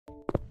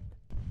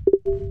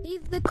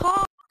Leave the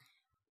call.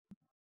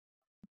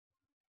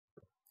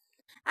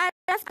 I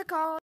left the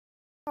call.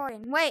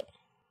 Wait.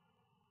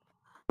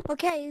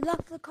 Okay, you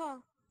left the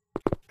call.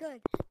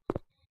 Good.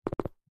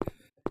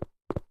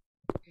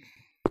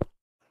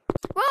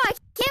 Well, I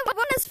can't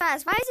run as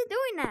fast. Why is it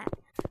doing that?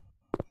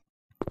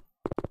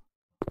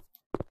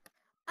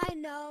 I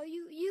know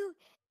you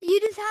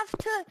just have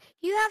to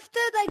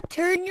like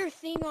turn your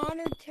thing on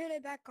or turn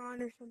it back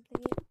on or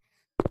something.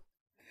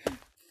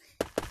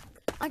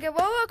 Okay,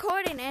 we're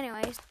recording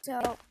anyway,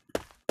 so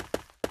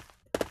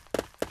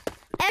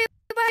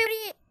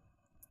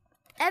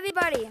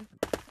everybody,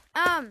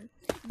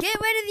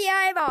 get rid of the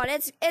eyeball.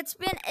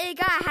 It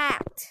got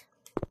hacked.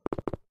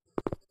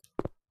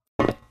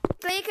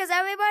 Because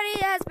everybody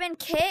has getting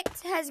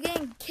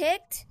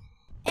kicked,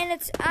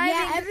 and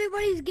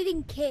everybody's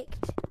getting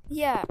kicked.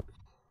 Yeah.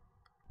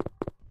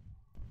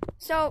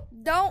 So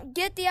don't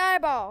get the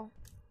eyeball.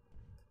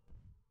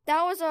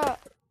 That was a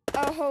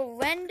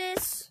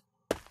horrendous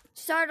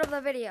start of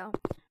the video.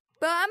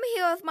 But I'm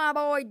here with my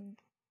boy.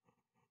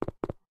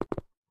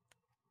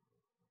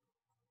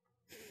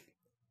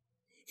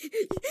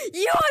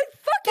 You are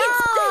fucking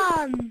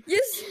Dumb.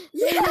 Yes.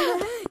 Yeah.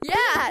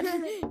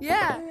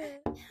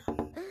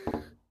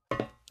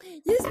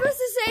 You're supposed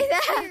to say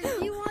that. Here,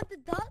 do you want the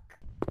duck?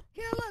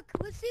 Here, look.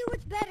 Let's see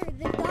which better,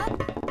 the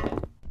duck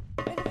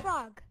or the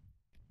frog.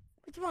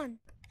 Which one?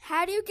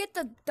 How do you get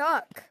the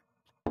duck?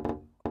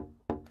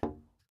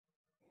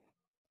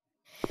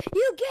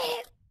 You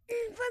get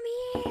it from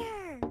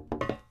here.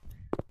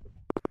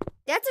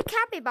 That's a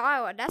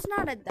capybara. That's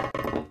not a duck.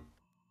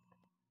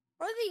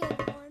 Or the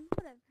other one.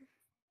 Whatever.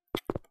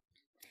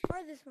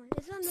 Or this one.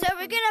 It's on this So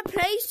we're one. gonna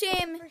play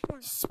some First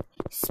one.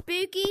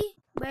 spooky.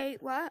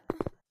 Wait, what?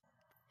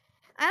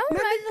 I don't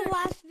Remember the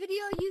last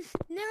video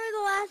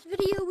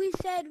we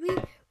said we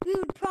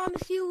would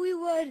promise you we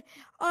would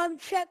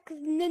check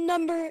the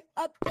number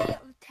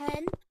update of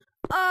 10.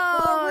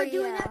 Oh, well, we're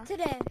doing that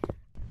today.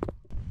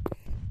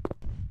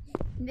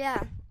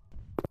 Yeah.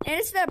 And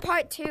it's the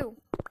part 2.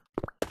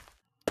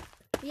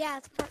 Yeah,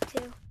 it's part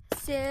 2.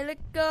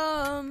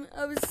 Silicon,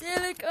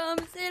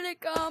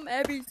 silicon,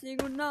 every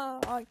single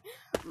night.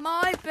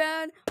 My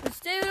bad, but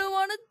still don't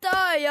wanna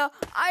die.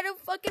 I don't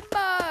fucking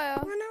buy.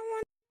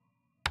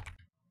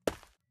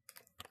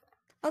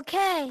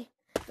 Okay,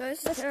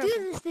 Let's do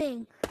this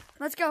thing.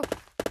 Let's go.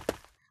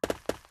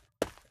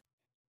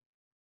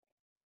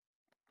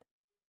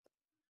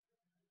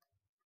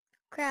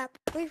 Crap,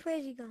 where's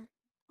he gone?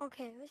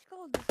 Okay, let's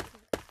go this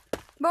way.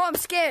 Bro, I'm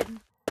scared.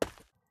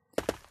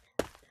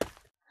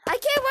 I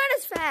can't run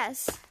as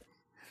fast.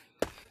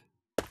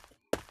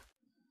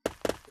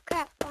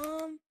 Crap,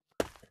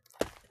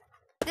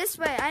 This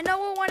way. I know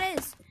where one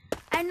is.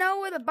 I know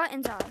where the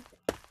buttons are.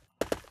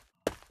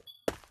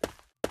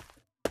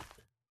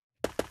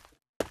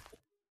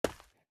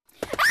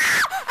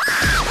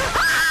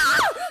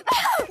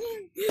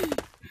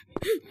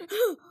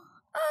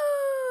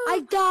 I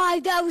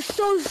died. That was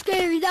so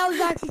scary. That was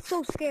actually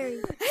so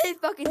scary. I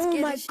fucking scared.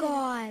 Oh my the shit.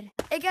 god.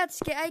 I got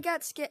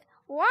scared.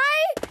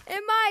 Why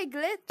am I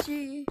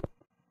glitchy?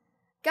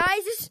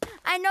 Guys,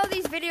 I know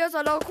these videos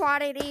are low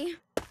quality.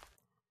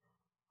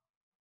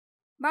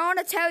 But I want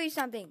to tell you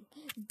something.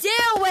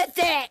 Deal with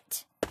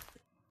it!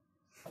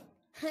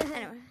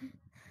 Anyway.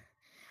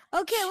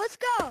 Okay, let's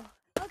go.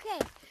 Okay,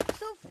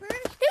 so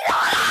first...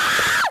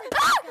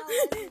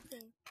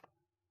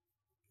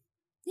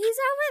 He's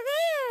over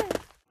there.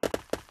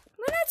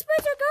 We're not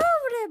supposed to go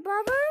over there,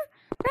 brother.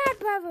 Bad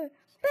brother.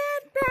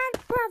 Bad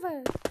brother.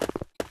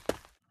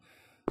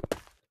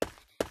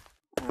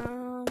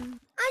 I'm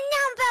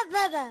not bad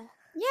brother.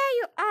 Yeah,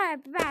 you are a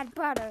bad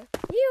brother.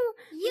 You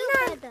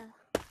not, brother.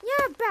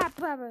 You're a bad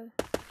brother.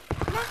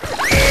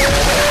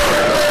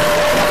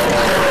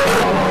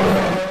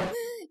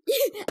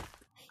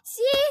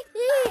 See?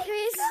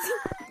 Chris.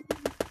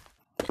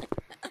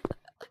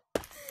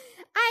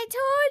 I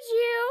told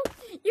you.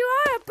 You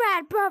are a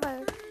bad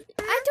brother.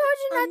 I told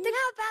you not to. I'm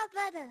not bad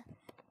brother.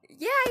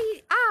 Yeah,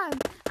 you are.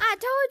 I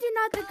told you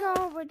not to go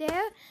over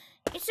there.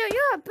 So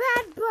you're a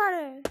bad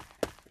brother.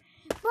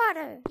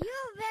 Brother.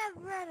 You're a bad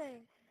brother.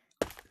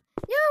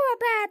 You're a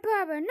bad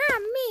brother,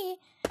 not me.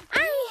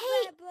 I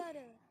hate.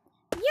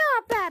 You're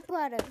a bad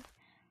brother.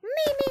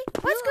 Mimi,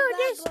 let's go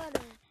this.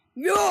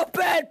 You're a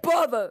bad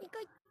brother.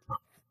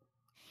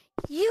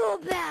 You're a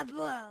bad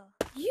brother.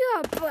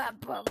 You're a bad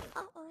brother.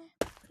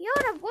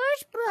 You're the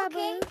worst brother.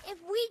 Okay, if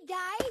we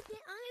die,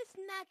 then I'm gonna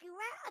smack you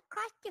right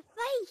across your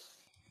face.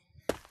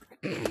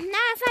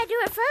 Not if I do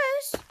it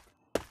first.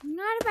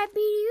 Not if I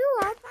beat you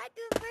up. If I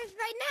do it first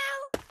right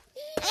now.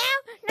 No,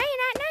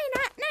 you're not.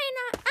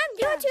 I'm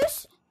doing too.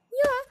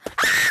 You're.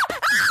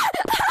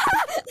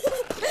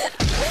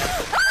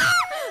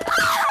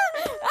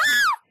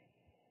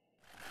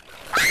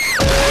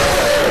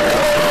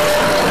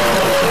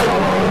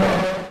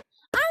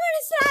 I'm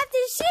gonna slap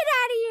the shit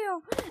out of you.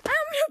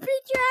 I'm gonna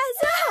beat your ass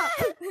up.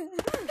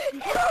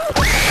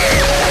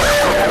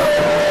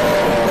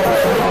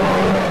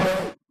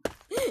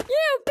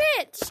 You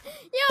bitch.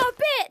 I'm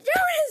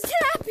gonna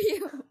slap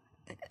you.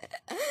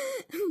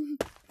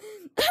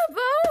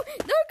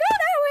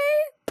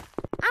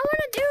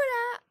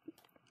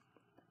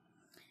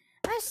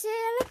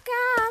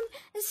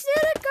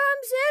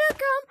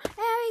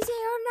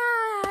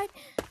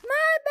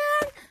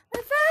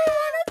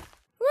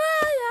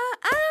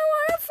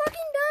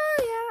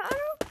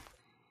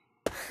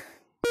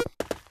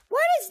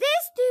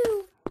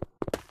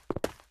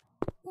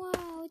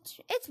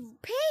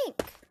 pink.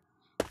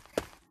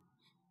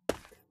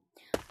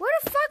 Where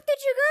the fuck did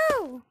you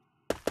go?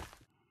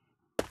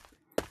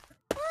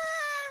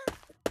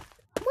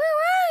 Where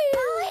are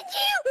you?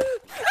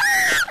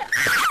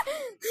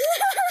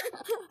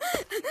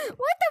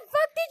 What the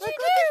fuck did you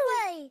do?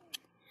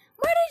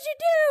 What did you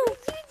do?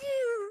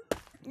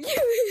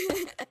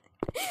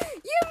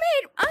 You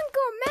made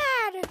Uncle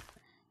mad.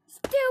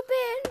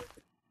 Stupid.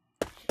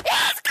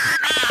 He's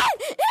coming!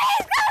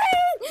 He's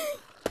coming!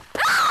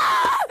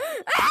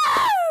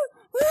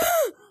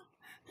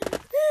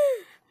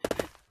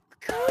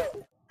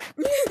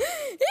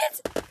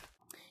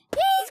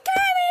 He's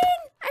coming!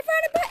 I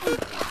found a button.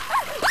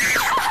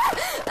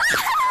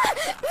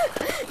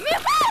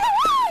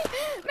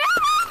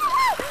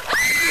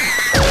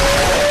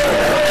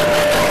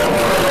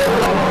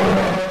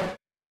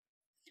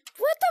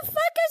 What the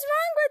fuck is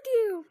wrong with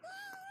you?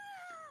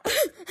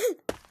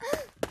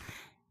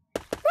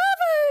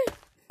 Robert!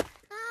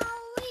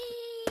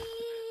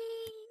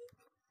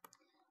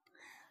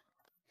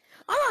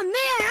 Oh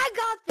man, I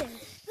got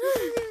this. This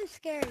isn't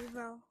scary,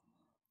 bro.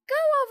 Go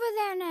over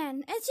there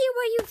then and see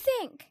what you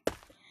think.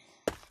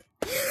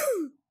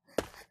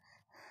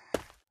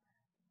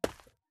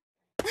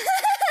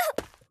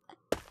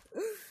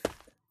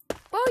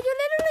 Well, you're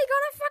literally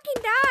gonna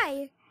fucking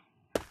die.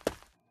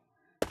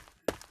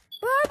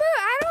 Barbara,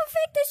 I don't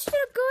think this is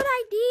a good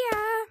idea.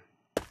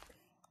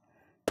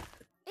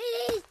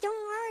 It is,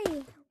 don't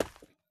worry.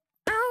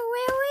 Oh,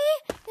 really?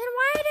 Then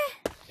why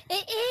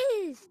It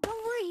is.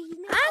 Don't worry. He's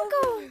not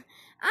over here.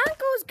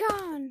 Uncle's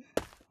gone.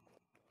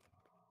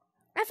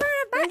 I found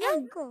a Where's button.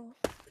 Uncle?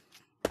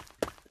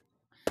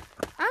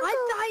 I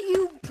Uncle. thought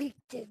you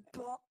picked it,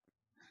 bro.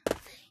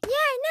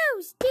 Yeah, I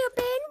know,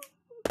 stupid.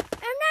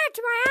 I'm not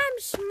why I'm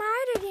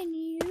smarter than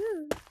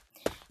you.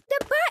 The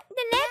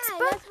next Yeah,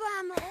 button. that's why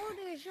I'm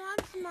older, so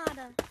I'm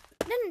smarter.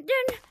 The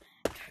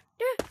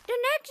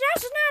next,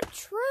 that's not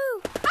true.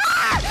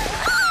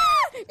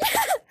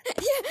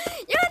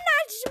 You're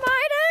not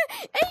smarter,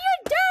 and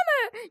you're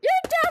dumber.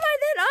 You're dumber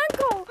than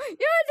Uncle.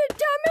 You're the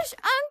dumbest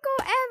uncle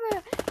ever.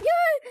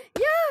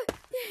 You're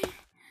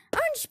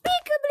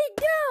unspeakably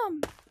dumb.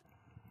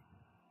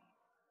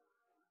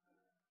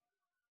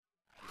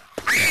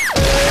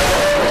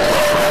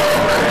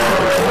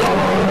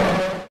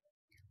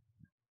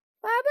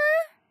 Barbara?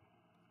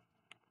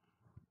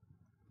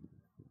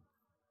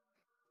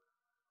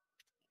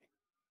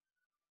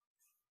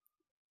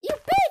 You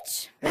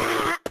bitch!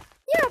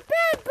 You're a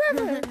bad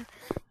brother.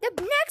 The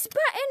next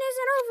button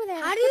isn't over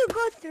there. How do you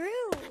go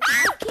through?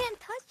 I can't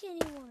touch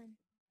anyone.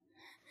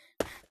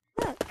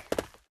 Look.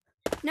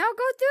 Now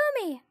go through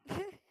me.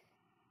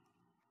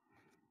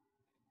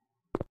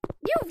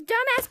 You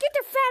dumbass, get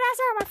your fat ass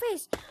out of my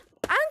face.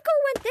 Uncle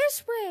went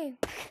this way.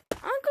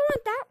 Uncle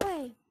went that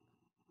way.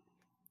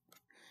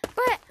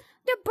 But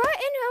the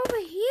button over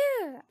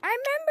here. I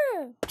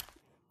remember.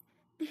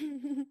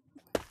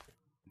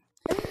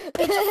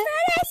 Get your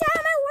fat ass out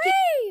of my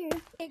way.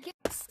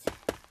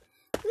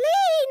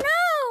 Lee,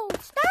 no.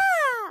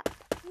 Stop.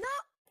 No.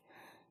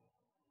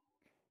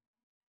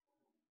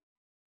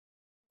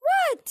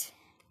 What?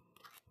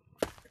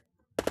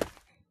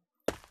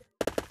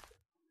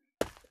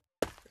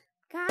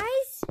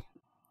 Guys?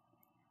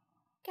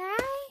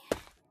 Guy?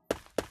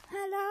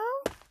 Hello?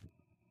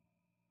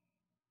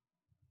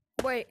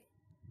 Wait.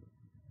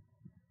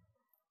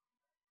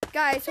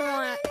 Guys, hold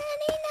on.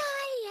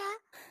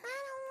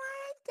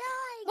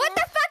 What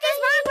the fuck is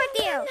wrong with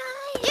you?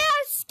 You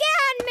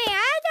scared me.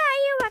 I thought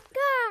you were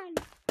gone.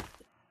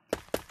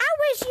 I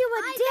wish you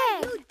were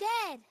dead. You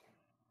dead.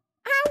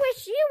 I wish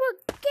you were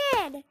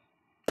dead.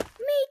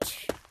 Me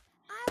too.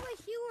 I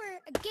wish you were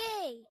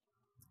gay.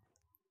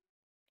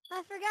 I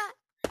forgot.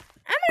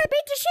 I'm gonna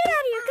beat the shit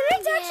out of you because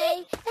it's I'm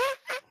actually...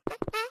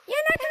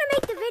 You're not gonna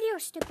make the video,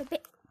 stupid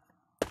bitch.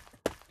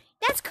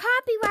 That's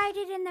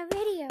copyrighted in the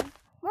video.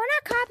 Well,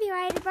 not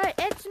copyrighted, but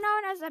it's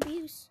known as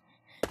abuse.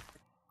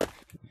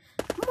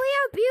 We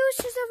are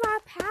abuses of our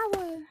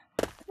power.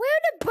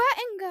 Where'd the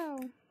button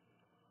go?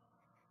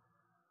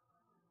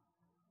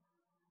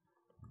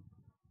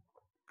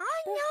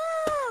 I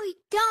know, you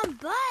dumb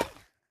butt.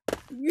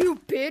 You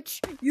bitch.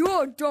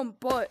 You're a dumb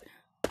butt.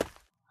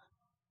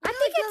 I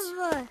think it's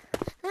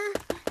Huh?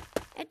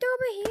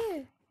 over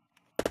here.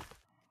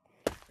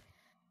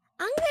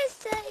 I'm gonna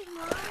say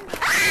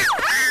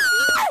mom.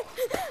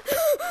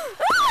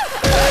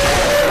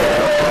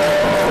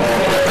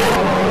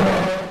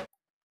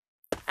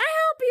 I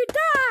hope you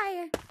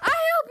die. I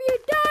hope you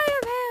die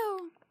of hell.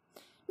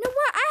 No,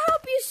 what? I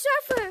hope you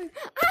suffer.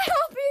 I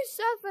hope you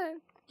suffer.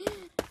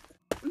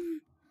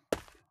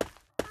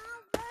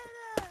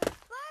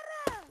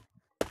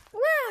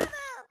 What?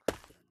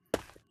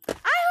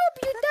 I hope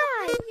you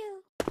die.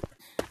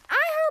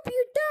 I hope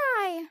you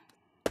die.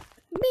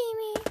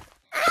 Mimi.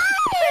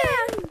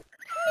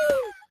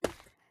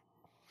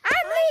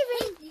 I'm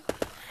leaving.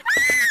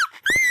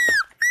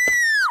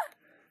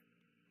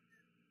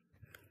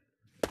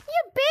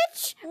 You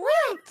bitch.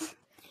 What?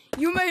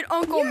 You made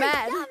Uncle You're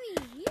mad. a dummy.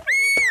 You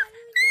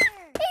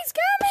He's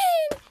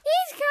coming.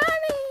 He's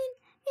coming.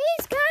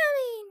 He's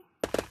coming.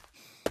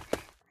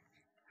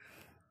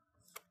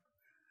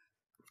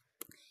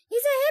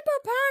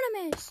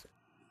 this.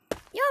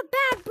 You're a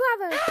bad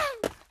brother.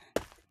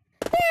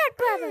 Bad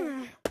brother.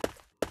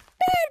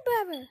 Bad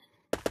brother.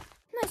 I'm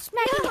gonna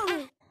smack you in the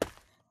ass.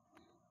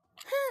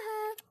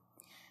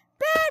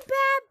 Bad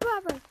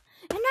brother.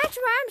 And that's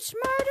why I'm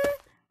smarter,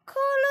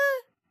 cooler,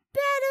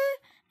 better,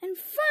 and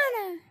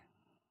funner.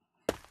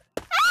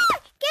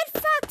 Get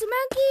fucked,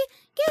 monkey.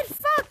 Get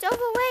fucked,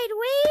 overweight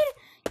weed.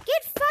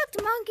 Get fucked,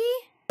 monkey.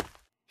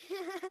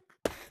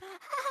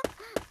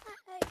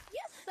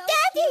 You're so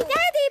Daddy, cute.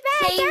 daddy,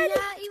 bad Say daddy.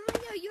 that, even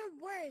though you're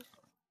worse.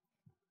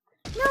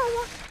 No.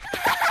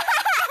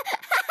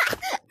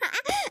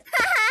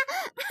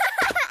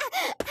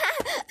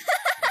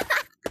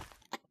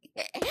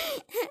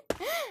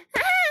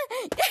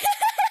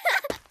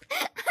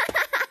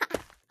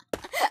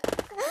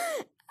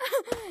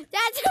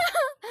 That's.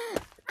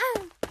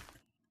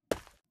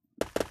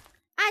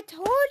 I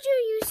told you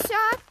you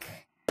suck.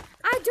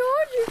 I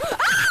told you.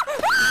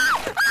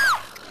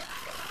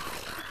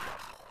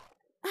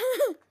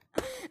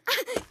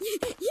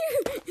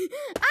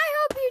 I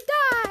hope you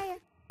die.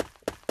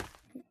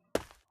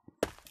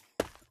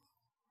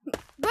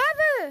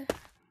 Brother.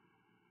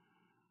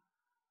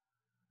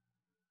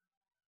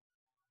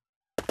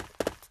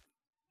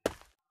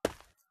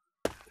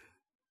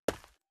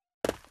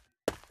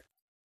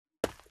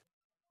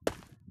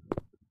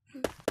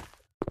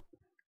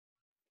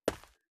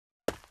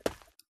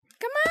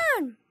 Come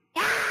on.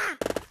 Ah!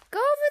 Go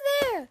over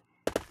there.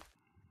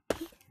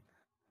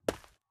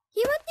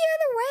 He went the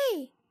other way.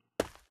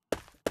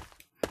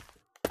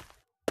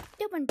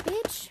 Stupid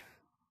bitch.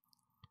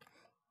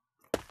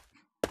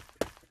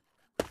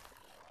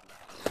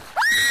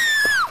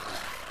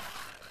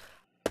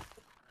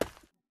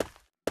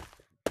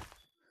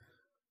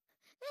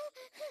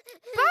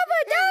 Baba,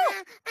 don't!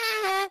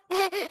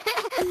 Get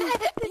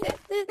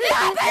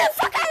the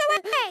fuck out of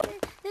the way!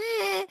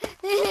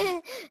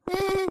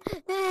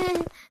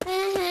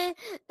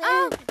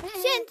 Oh,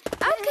 shit.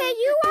 Okay,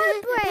 you are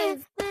brave.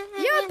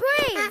 You're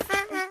brave.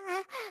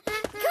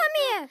 Come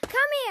here.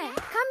 Come here.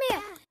 Come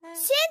here.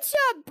 Since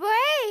you're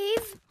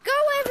brave, go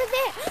over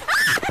there.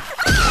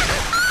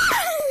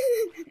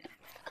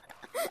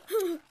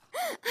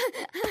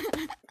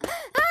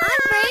 I'm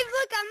brave.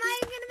 Look, I'm not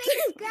even gonna make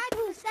a scratch of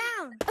a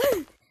sound.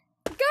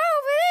 Go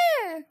over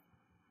there.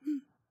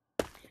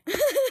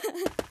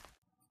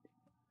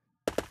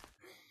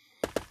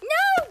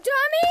 No,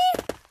 dummy.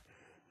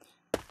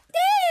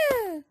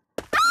 There.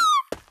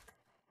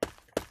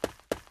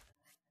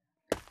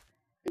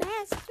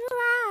 That's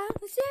right.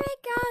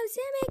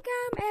 See me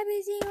come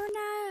every single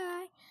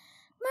night.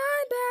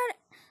 My bad.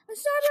 I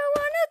said I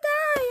wanna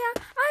die.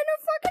 I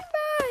don't fucking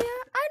buy.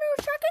 I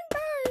don't fucking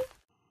buy.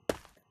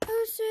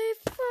 Oh, say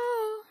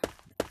fall.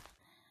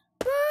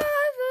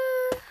 Brother.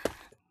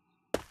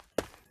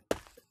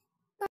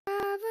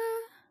 Brother.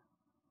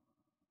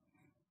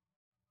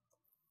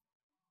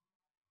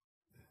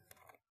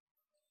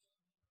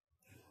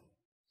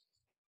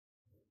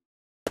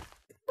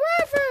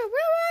 Brother,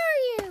 where are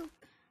you?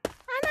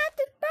 I'm at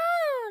the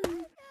spawn.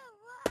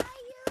 What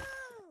are you?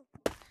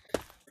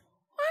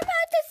 I'm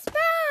at the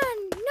spawn.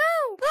 No.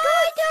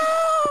 Brother!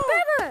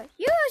 Brother,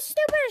 you are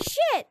stupid as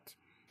shit.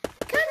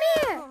 Come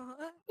here.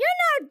 You're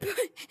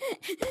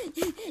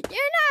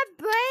not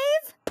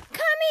brave.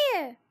 Come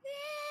here.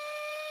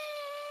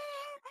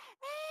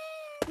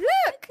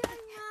 Look.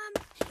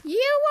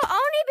 You will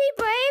only be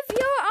brave.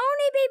 You will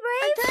only be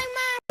brave.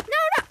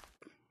 No.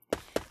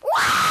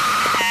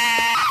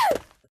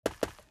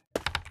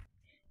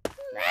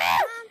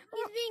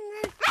 He's being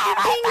rude. He's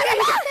being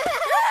rude.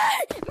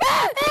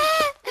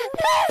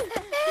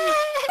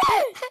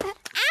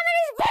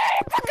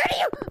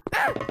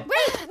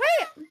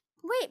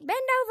 Wait,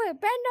 bend over.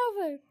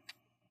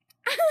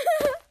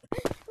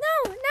 No,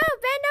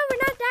 bend over,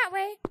 not that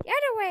way. The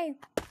other way.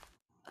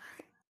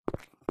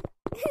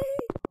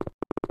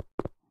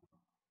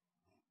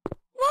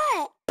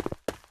 What?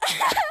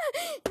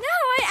 No,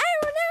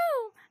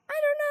 I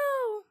don't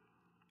know.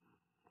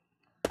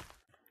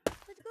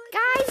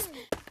 Guys,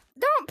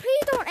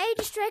 please don't age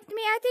restrict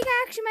me. I think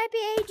I actually might be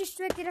age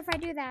restricted if I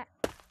do that.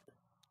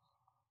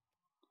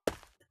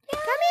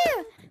 Come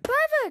here,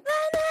 brother.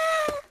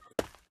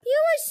 You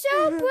are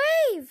so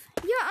brave.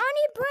 You're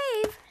only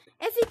brave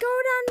if you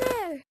go down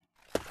there.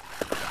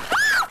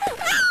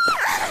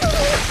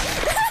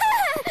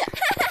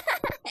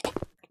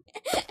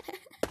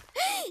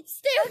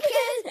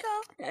 Stupid.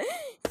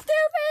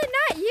 Stupid,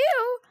 not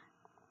you.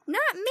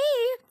 Not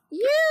me.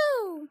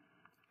 You.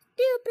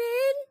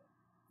 Stupid.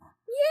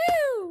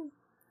 You.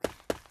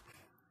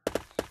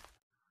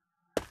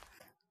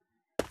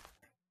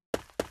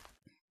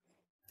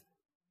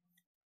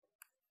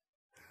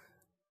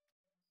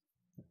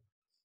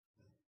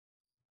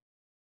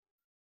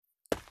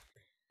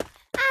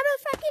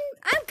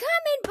 I'm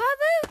coming,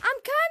 brother. I'm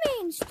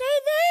coming. Stay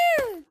there.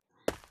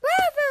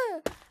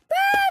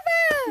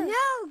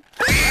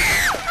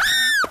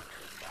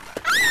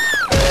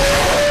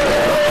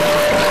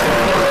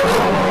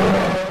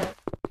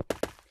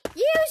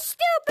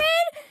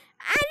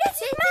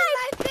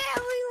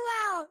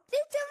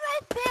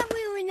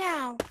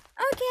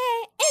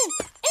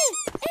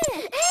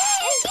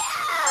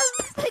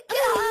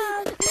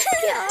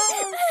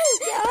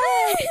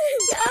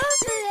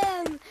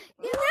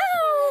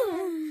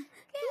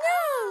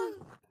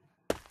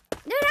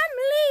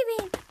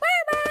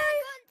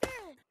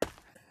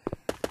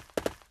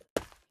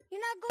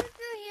 not going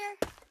through here.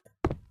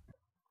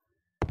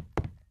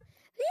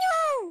 No!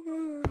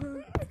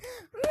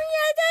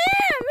 Yes, I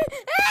am!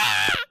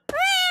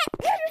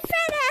 You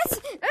fat ass!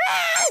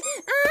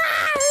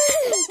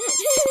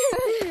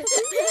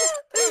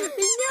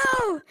 No!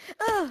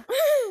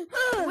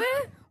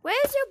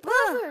 Where's your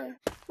brother?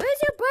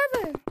 Where's your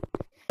brother?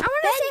 I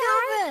want to say hi.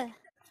 Over.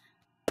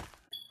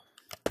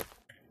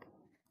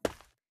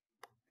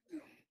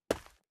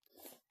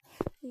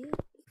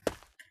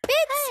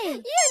 Bits! Hey.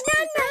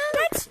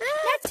 Let's...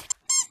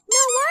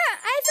 No, what?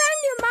 I found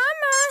your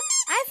mama.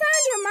 I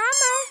found your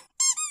mama.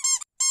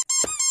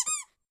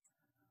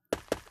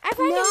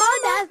 No,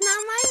 that's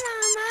not my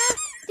mama.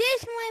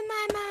 This one,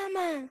 my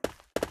mama.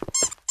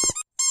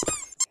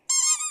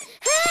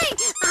 Hey!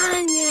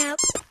 I'm gonna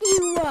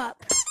you up.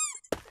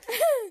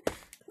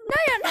 No,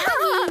 you're not. That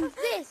means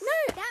this. No.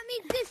 That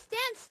means this.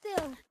 Stand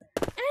still.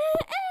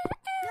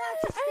 No,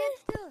 just stand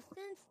still.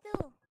 Stand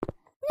still.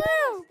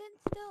 No. Stand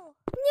still.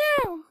 No.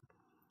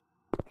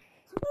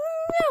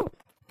 No.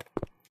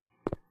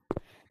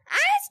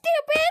 I'm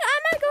stupid.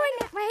 I'm not going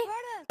that way.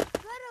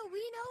 Greta,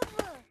 lean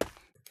over.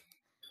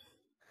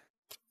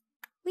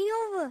 Lean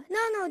over. No,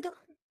 don't.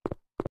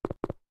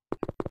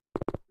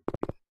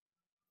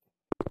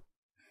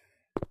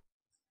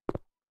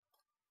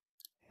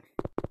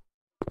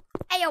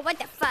 Hey, yo, what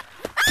the fuck?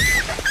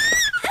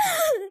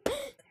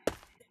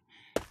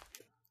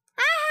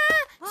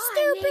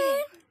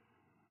 Stupid.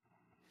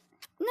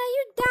 No,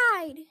 you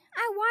died.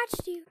 I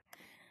watched you.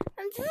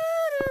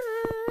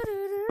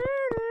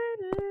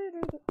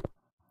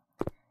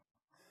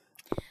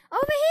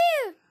 Over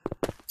here.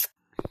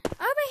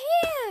 Over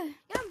here.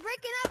 I'm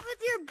breaking up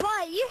with your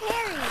butt. You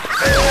hairy.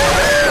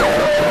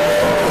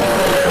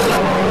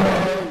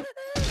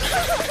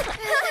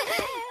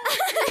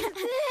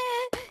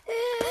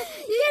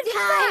 You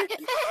died.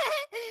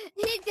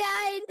 You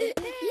died.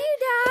 You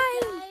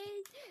died.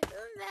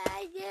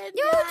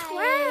 You're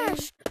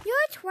trash.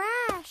 You're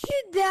trash. You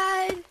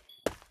died.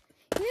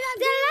 You're not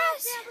The getting my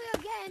last- family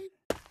again.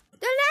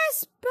 The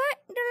last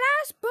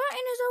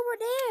button is over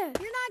there.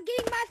 You're not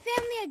getting my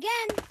family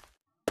again.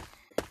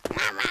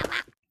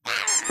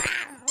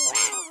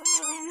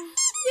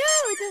 No,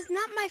 that's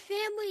not my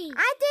family.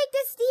 I think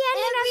that's the end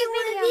Every of the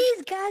one video. of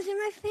these guys are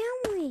my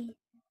family.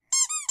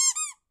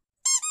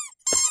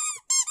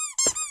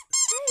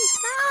 Hey,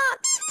 stop!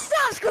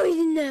 Stop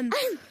squeezing them!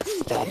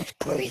 Stop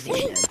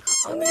squeezing them!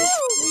 I'm gonna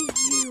squeeze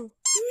you.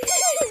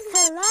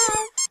 Hello?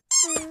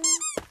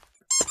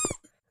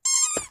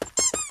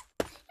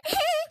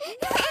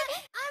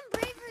 I'm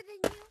braver than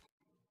you.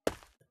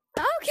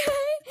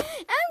 Okay,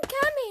 I'm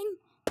coming.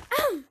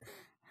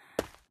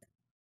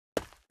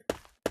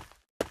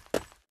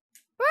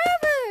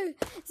 Braver!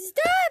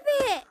 Stop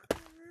it!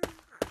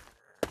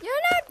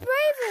 You're not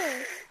braver.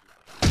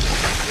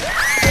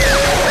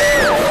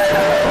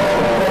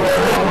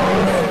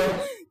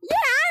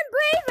 Yeah, I'm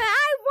braver.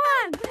 I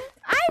won.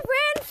 I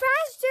ran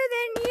faster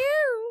than you.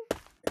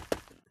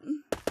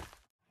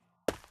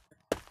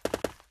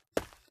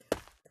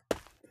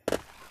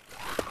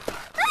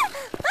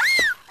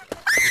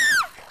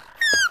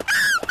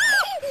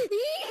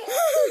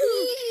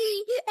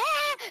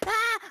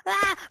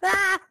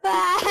 I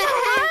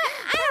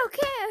don't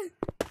care.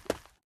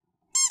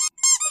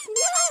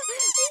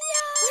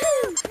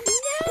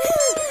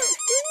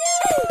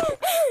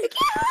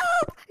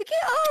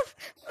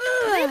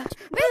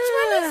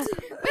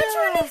 Which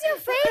one is your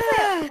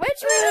favorite?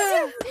 Which one is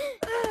your...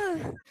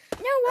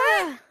 You know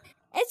what?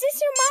 Is this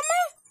your mama?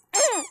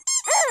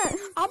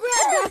 I'll be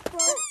right back, bro.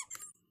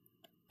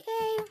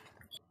 Okay.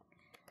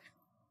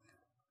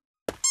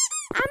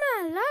 I'm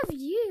gonna love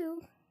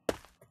you.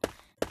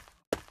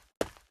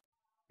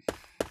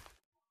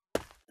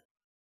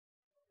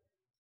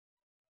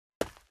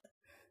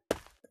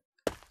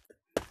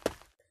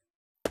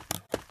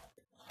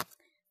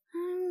 I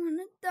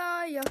wanna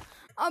die.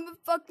 I'm a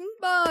fucking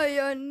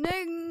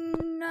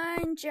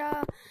ninja.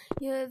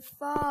 You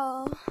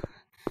fall.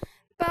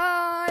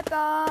 Bye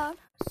bye.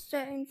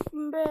 Sing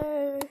from me.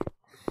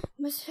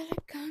 My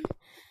silicon.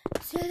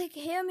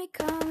 Hear me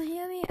come.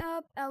 Hear me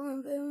up. I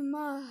don't wanna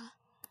die.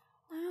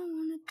 I don't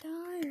wanna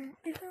die.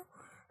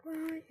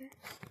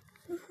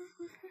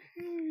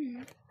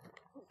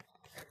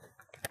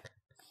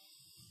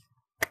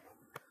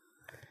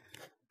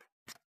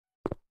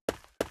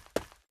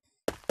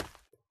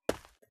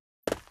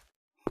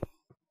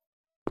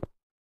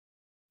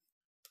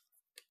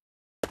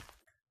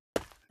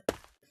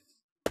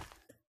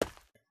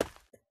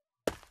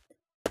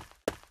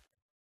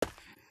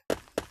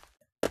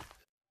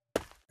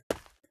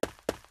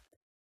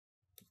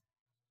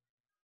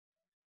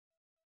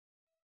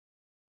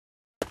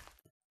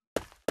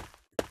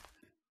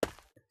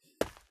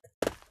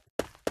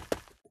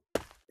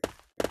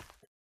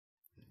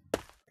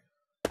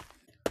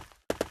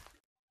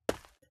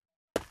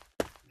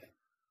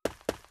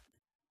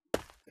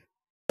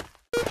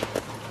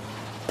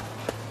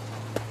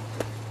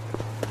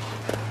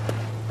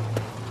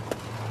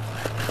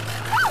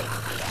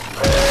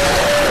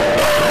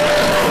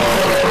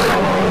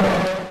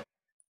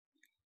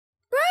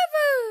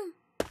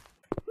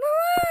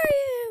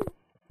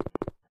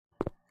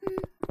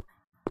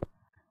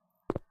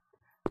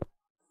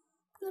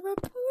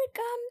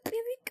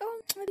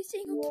 every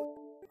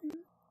single